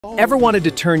Ever wanted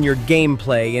to turn your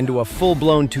gameplay into a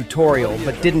full-blown tutorial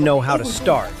but didn't know how to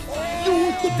start?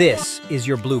 This is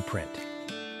your blueprint.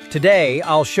 Today,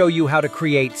 I'll show you how to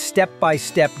create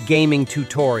step-by-step gaming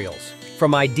tutorials,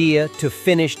 from idea to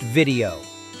finished video,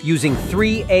 using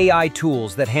 3 AI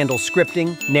tools that handle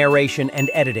scripting, narration,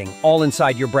 and editing, all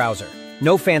inside your browser.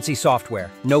 No fancy software,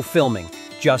 no filming,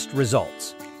 just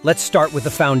results. Let's start with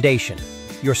the foundation,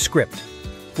 your script.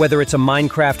 Whether it's a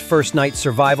Minecraft First Night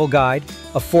survival guide,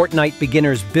 a Fortnite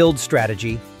beginner's build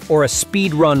strategy, or a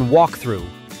speedrun walkthrough,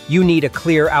 you need a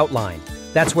clear outline.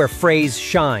 That's where Phrase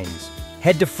shines.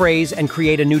 Head to Phrase and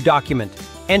create a new document.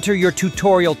 Enter your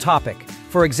tutorial topic,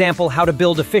 for example, how to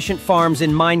build efficient farms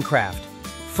in Minecraft.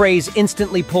 Phrase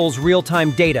instantly pulls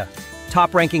real-time data,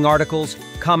 top-ranking articles,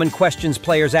 common questions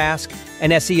players ask,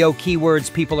 and SEO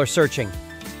keywords people are searching.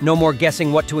 No more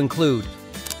guessing what to include.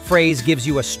 Phrase gives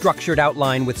you a structured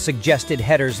outline with suggested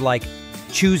headers like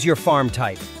choose your farm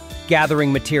type,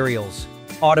 gathering materials,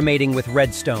 automating with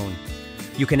redstone.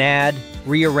 You can add,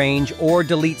 rearrange, or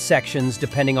delete sections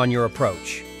depending on your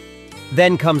approach.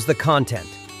 Then comes the content.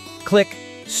 Click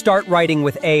Start Writing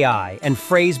with AI, and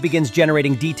Phrase begins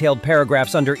generating detailed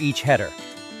paragraphs under each header.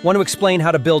 Want to explain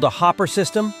how to build a hopper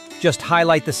system? Just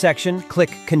highlight the section,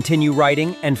 click Continue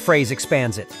Writing, and Phrase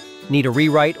expands it. Need a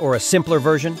rewrite or a simpler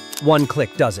version? One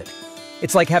click does it.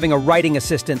 It's like having a writing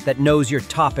assistant that knows your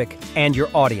topic and your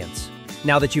audience.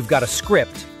 Now that you've got a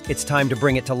script, it's time to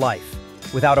bring it to life,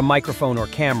 without a microphone or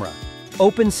camera.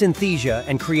 Open Synthesia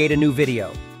and create a new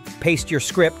video. Paste your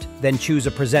script, then choose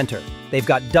a presenter. They've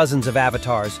got dozens of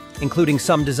avatars, including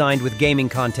some designed with gaming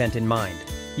content in mind.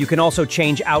 You can also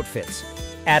change outfits,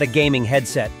 add a gaming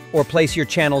headset, or place your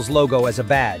channel's logo as a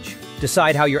badge.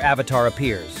 Decide how your avatar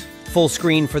appears. Full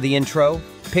screen for the intro,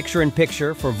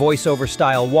 picture-in-picture for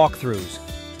voiceover-style walkthroughs.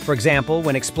 For example,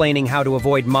 when explaining how to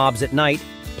avoid mobs at night,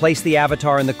 place the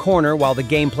avatar in the corner while the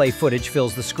gameplay footage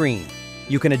fills the screen.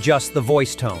 You can adjust the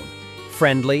voice tone,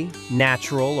 friendly,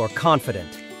 natural, or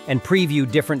confident, and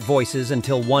preview different voices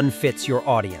until one fits your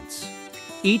audience.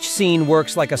 Each scene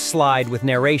works like a slide with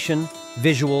narration,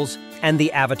 visuals, and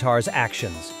the avatar's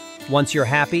actions. Once you're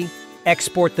happy,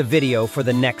 export the video for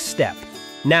the next step.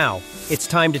 Now, it's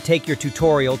time to take your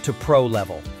tutorial to pro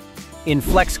level. In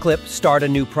FlexClip, start a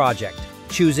new project,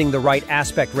 choosing the right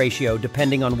aspect ratio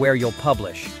depending on where you'll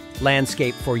publish.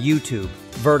 Landscape for YouTube,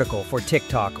 vertical for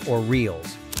TikTok or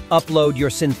Reels. Upload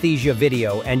your Synthesia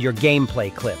video and your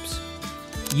gameplay clips.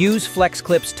 Use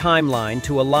FlexClip's timeline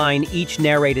to align each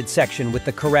narrated section with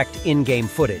the correct in-game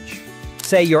footage.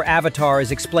 Say your avatar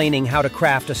is explaining how to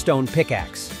craft a stone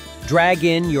pickaxe. Drag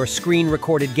in your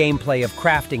screen-recorded gameplay of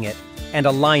crafting it and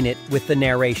align it with the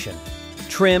narration.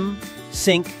 Trim,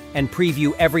 sync, and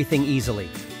preview everything easily.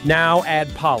 Now add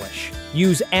polish.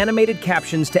 Use animated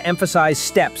captions to emphasize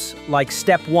steps like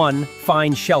Step 1,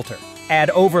 find shelter. Add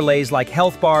overlays like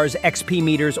health bars, XP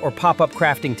meters, or pop-up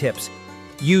crafting tips.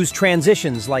 Use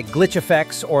transitions like glitch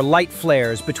effects or light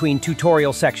flares between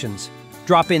tutorial sections.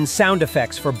 Drop in sound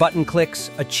effects for button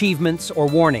clicks, achievements, or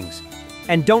warnings.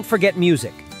 And don't forget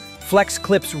music.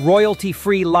 FlexClip's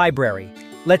royalty-free library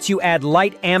lets you add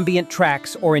light ambient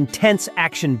tracks or intense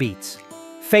action beats.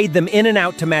 Fade them in and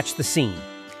out to match the scene.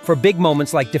 For big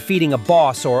moments like defeating a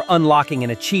boss or unlocking an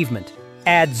achievement,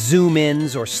 add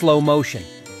zoom-ins or slow motion.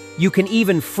 You can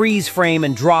even freeze frame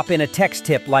and drop in a text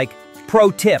tip like,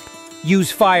 Pro tip,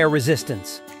 use fire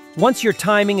resistance. Once your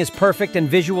timing is perfect and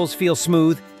visuals feel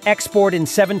smooth, export in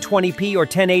 720p or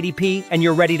 1080p and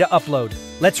you're ready to upload.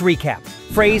 Let's recap.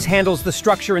 Phrase handles the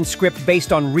structure and script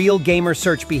based on real gamer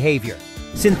search behavior.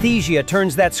 Synthesia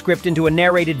turns that script into a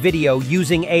narrated video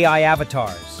using AI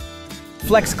avatars.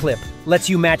 FlexClip lets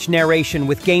you match narration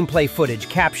with gameplay footage,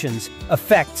 captions,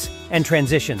 effects, and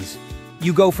transitions.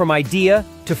 You go from idea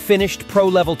to finished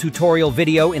pro-level tutorial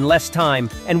video in less time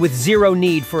and with zero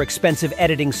need for expensive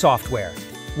editing software.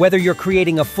 Whether you're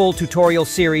creating a full tutorial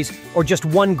series or just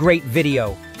one great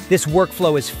video, this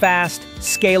workflow is fast,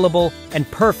 scalable, and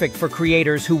perfect for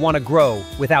creators who want to grow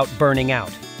without burning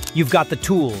out. You've got the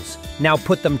tools. Now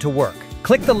put them to work.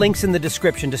 Click the links in the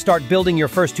description to start building your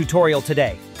first tutorial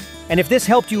today. And if this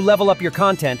helped you level up your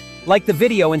content, like the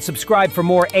video and subscribe for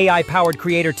more AI-powered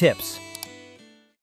creator tips.